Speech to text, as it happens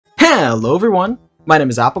Hello everyone, my name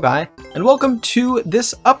is Appleguy, and welcome to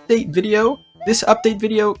this update video. This update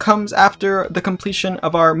video comes after the completion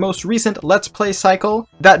of our most recent Let's Play cycle,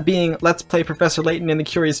 that being Let's Play Professor Layton in the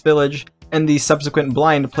Curious Village, and the subsequent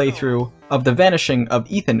blind playthrough of The Vanishing of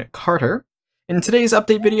Ethan Carter. In today's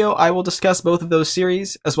update video, I will discuss both of those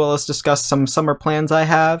series, as well as discuss some summer plans I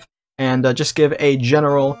have, and just give a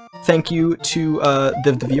general thank you to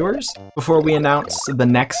the viewers before we announce the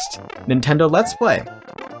next Nintendo Let's Play,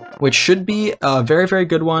 which should be a very, very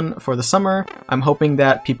good one for the summer. I'm hoping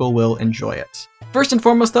that people will enjoy it. First and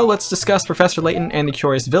foremost though, let's discuss Professor Layton and the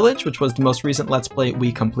Curious Village, which was the most recent Let's Play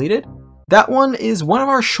we completed. That one is one of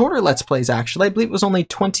our shorter Let's Plays actually. I believe it was only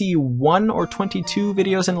 21 or 22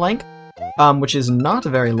 videos in length, which is not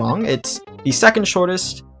very long. It's the second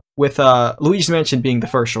shortest, with Luigi's Mansion being the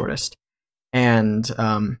first shortest. And,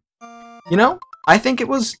 you know, I think it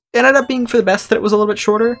ended up being for the best that it was a little bit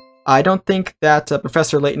shorter. I don't think that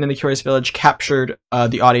Professor Layton and the Curious Village captured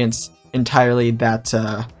the audience entirely that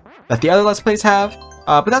the other Let's Plays have,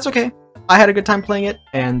 but that's okay. I had a good time playing it,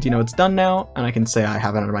 and you know, it's done now, and I can say I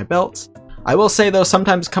have it under my belt. I will say though,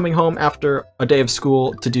 sometimes coming home after a day of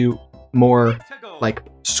school to do more like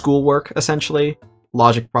schoolwork, essentially,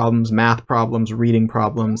 logic problems, math problems, reading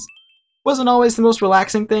problems, wasn't always the most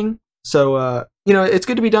relaxing thing. So you know, it's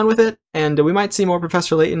good to be done with it, and we might see more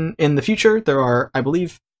Professor Layton in the future. There are, I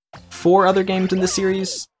believe, 4 other games in the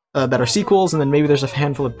series that are sequels, and then maybe there's a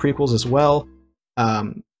handful of prequels as well.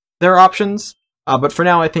 There are options, but for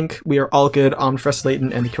now I think we are all good on Professor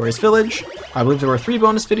Layton and the Curious Village. I believe there were 3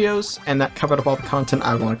 bonus videos, and that covered up all the content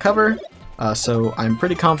I want to cover, so I'm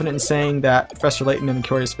pretty confident in saying that Professor Layton and the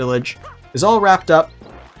Curious Village is all wrapped up,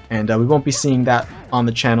 and we won't be seeing that on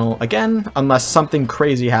the channel again unless something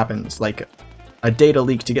crazy happens, like a data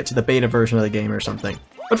leak to get to the beta version of the game or something.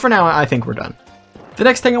 But for now, I think we're done. The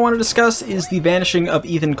next thing I want to discuss is The Vanishing of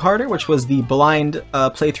Ethan Carter, which was the blind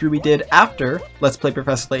playthrough we did after Let's Play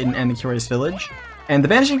Professor Layton and the Curious Village. And The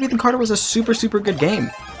Vanishing of Ethan Carter was a super, super good game.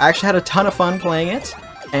 I actually had a ton of fun playing it,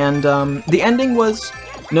 and the ending was,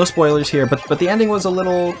 no spoilers here, but the ending was a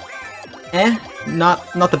little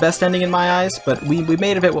not the best ending in my eyes, but we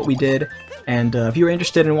made of it what we did. And if you're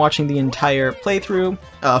interested in watching the entire playthrough,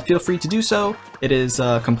 feel free to do so. It is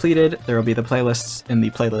completed. There will be the playlists in the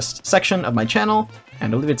playlist section of my channel,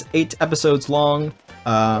 and I believe it's 8 episodes long.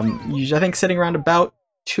 Usually, I think sitting around about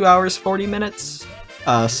 2 hours 40 minutes.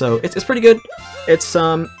 So it's pretty good. It's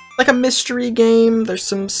like a mystery game. There's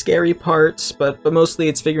some scary parts, but mostly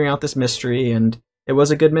it's figuring out this mystery, and it was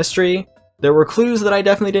a good mystery. There were clues that I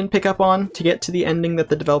definitely didn't pick up on to get to the ending that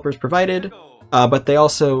the developers provided, but they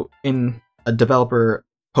also, in a developer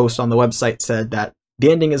post on the website, said that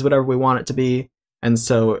the ending is whatever we want it to be. And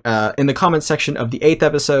so in the comments section of the 8th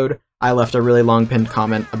episode, I left a really long pinned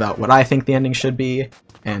comment about what I think the ending should be,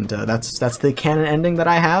 and that's the canon ending that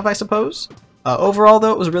I have, I suppose. Overall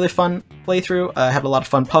though, it was a really fun playthrough. I had a lot of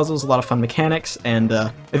fun puzzles, a lot of fun mechanics, and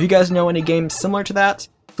if you guys know any games similar to that,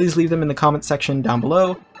 please leave them in the comments section down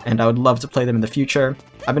below, and I would love to play them in the future.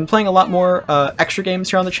 I've been playing a lot more extra games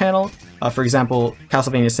here on the channel, for example,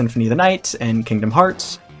 Castlevania Symphony of the Night and Kingdom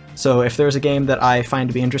Hearts. So if there's a game that I find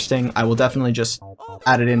to be interesting, I will definitely just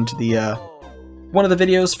add it into the one of the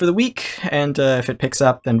videos for the week, and if it picks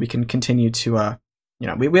up, then we can continue to, you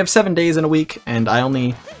know, we have 7 days in a week, and I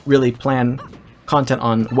only really plan content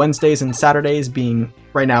on Wednesdays and Saturdays, being,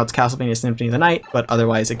 right now it's Castlevania Symphony of the Night, but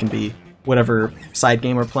otherwise it can be whatever side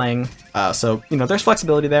game we're playing. So, you know, there's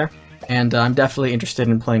flexibility there, and I'm definitely interested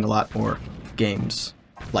in playing a lot more games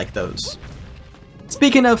like those.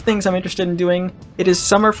 Speaking of things I'm interested in doing, it is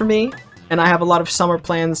summer for me, and I have a lot of summer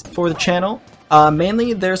plans for the channel.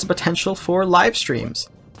 Mainly, there's a potential for live streams.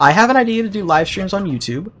 I have an idea to do live streams on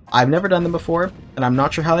YouTube. I've never done them before, and I'm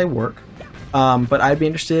not sure how they work, but I'd be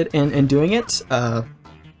interested in doing it. I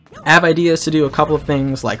have ideas to do a couple of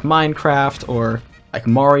things like Minecraft, or like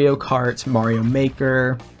Mario Kart, Mario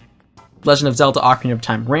Maker, Legend of Zelda Ocarina of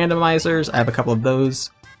Time randomizers. I have a couple of those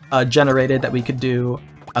generated that we could do.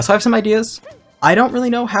 So I have some ideas. I don't really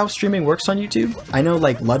know how streaming works on YouTube. I know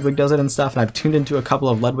like Ludwig does it and stuff, and I've tuned into a couple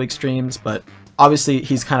of Ludwig streams, but obviously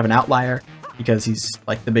he's kind of an outlier because he's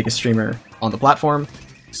like the biggest streamer on the platform.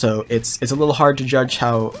 So it's a little hard to judge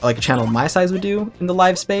how like a channel my size would do in the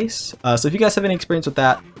live space. So if you guys have any experience with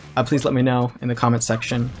that, please let me know in the comments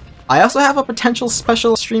section. I also have a potential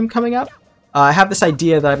special stream coming up. I have this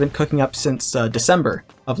idea that I've been cooking up since December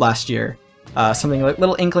of last year. Something like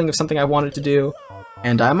little inkling of something I wanted to do,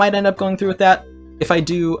 and I might end up going through with that. If I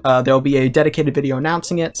do, there'll be a dedicated video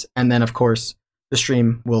announcing it, and then of course the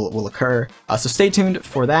stream will occur. So stay tuned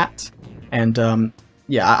for that. And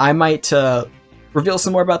yeah, I might reveal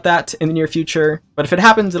some more about that in the near future, but if it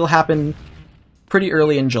happens, it'll happen pretty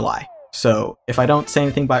early in July. So if I don't say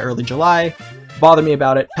anything by early July, bother me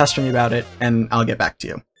about it, pester me about it, and I'll get back to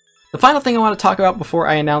you. The final thing I want to talk about before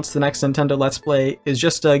I announce the next Nintendo Let's Play is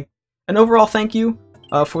just an overall thank you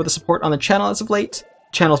for the support on the channel as of late.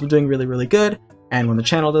 The channel's been doing really, really good, and when the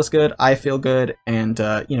channel does good, I feel good, and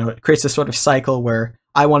you know, it creates this sort of cycle where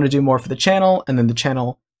I want to do more for the channel, and then the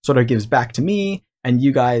channel sort of gives back to me, and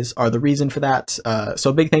you guys are the reason for that.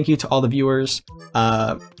 So big thank you to all the viewers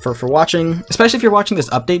for watching, especially if you're watching this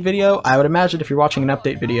update video. I would imagine if you're watching an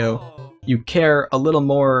update video, you care a little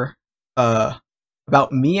more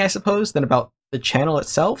about me, I suppose, than about the channel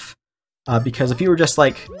itself. Because if you were just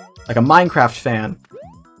like a Minecraft fan,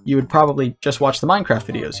 you would probably just watch the Minecraft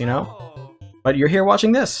videos, you know? But you're here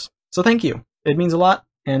watching this, so thank you. It means a lot,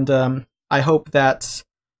 and I hope that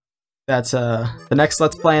the next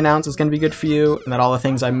Let's Play announced is going to be good for you, and that all the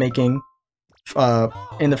things I'm making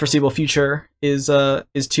in the foreseeable future is to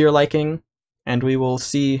your liking, and we will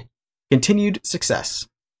see continued success.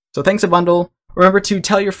 So thanks a bundle. Remember to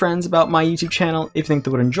tell your friends about my YouTube channel if you think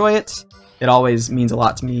they would enjoy it. It always means a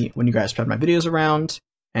lot to me when you guys spread my videos around.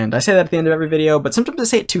 And I say that at the end of every video, but sometimes I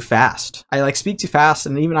say it too fast. I like speak too fast,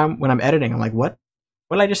 and even when I'm editing, I'm like, what?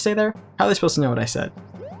 What did I just say there? How are they supposed to know what I said?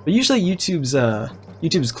 But usually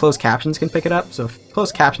YouTube's closed captions can pick it up, so if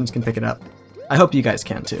closed captions can pick it up, I hope you guys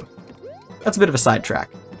can too. That's a bit of a sidetrack.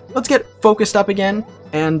 Let's get focused up again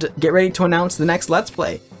and get ready to announce the next Let's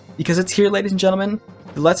Play, because it's here, ladies and gentlemen.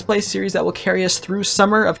 The Let's Play series that will carry us through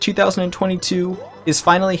summer of 2022 is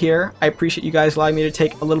finally here. I appreciate you guys allowing me to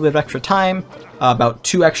take a little bit of extra time, about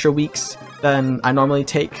 2 extra weeks than I normally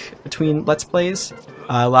take between Let's Plays.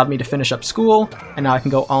 Allowed me to finish up school, and now I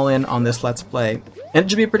can go all in on this Let's Play. And it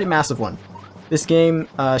should be a pretty massive one. This game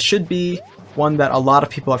should be one that a lot of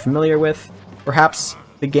people are familiar with, perhaps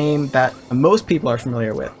the game that most people are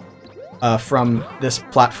familiar with from this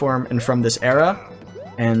platform and from this era,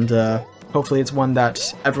 and hopefully it's one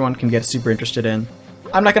that everyone can get super interested in.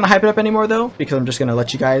 I'm not going to hype it up anymore though, because I'm just going to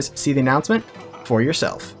let you guys see the announcement for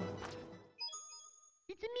yourself.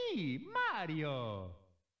 It's me, Mario.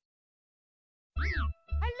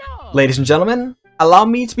 Hello. Ladies and gentlemen, allow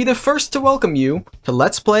me to be the first to welcome you to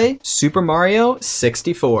Let's Play Super Mario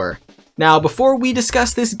 64. Now, before we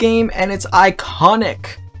discuss this game and its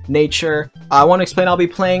iconic nature, I want to explain I'll be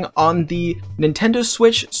playing on the Nintendo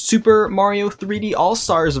Switch Super Mario 3D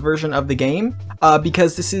All-Stars version of the game,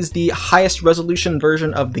 because this is the highest resolution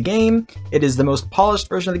version of the game. It is the most polished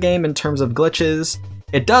version of the game in terms of glitches.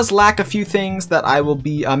 It does lack a few things that I will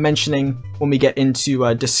be mentioning when we get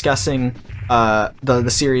into discussing the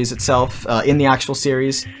series itself. In the actual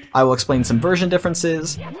series, I will explain some version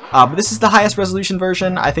differences, but this is the highest resolution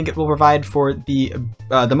version. I think it will provide for the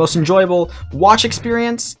most enjoyable watch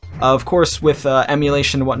experience. Of course, with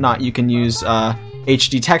emulation and whatnot, you can use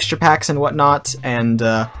HD texture packs and whatnot, and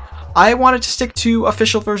I wanted to stick to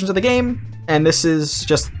official versions of the game, and this is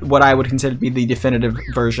just what I would consider to be the definitive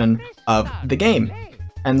version of the game.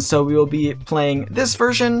 And so we will be playing this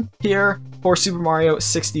version here for Super Mario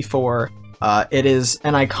 64. It is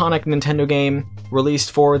an iconic Nintendo game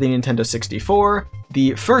released for the Nintendo 64,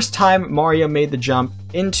 the first time Mario made the jump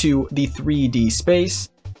into the 3D space,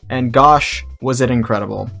 and gosh, was it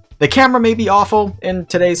incredible. The camera may be awful in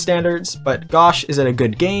today's standards, but gosh, is it a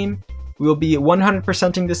good game. We will be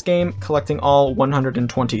 100%ing this game, collecting all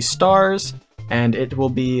 120 stars, and it will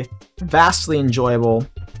be vastly enjoyable,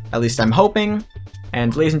 at least I'm hoping.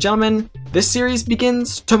 And ladies and gentlemen, this series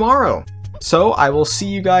begins tomorrow. So I will see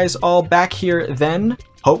you guys all back here then,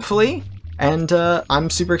 hopefully. And I'm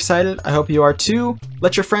super excited. I hope you are too.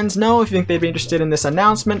 Let your friends know if you think they'd be interested in this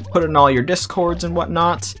announcement. Put it in all your Discords and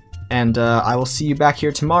whatnot. And I will see you back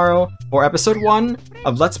here tomorrow for episode 1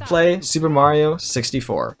 of Let's Play Super Mario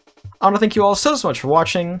 64. I want to thank you all so much for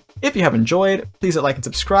watching. If you have enjoyed, please hit like and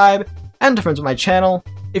subscribe. And to friends with my channel,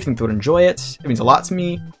 if you think they would enjoy it. It means a lot to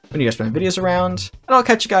me when you guys spread my videos around. And I'll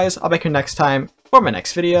catch you guys all back here next time for my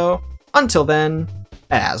next video. Until then,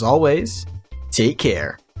 as always, take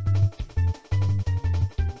care.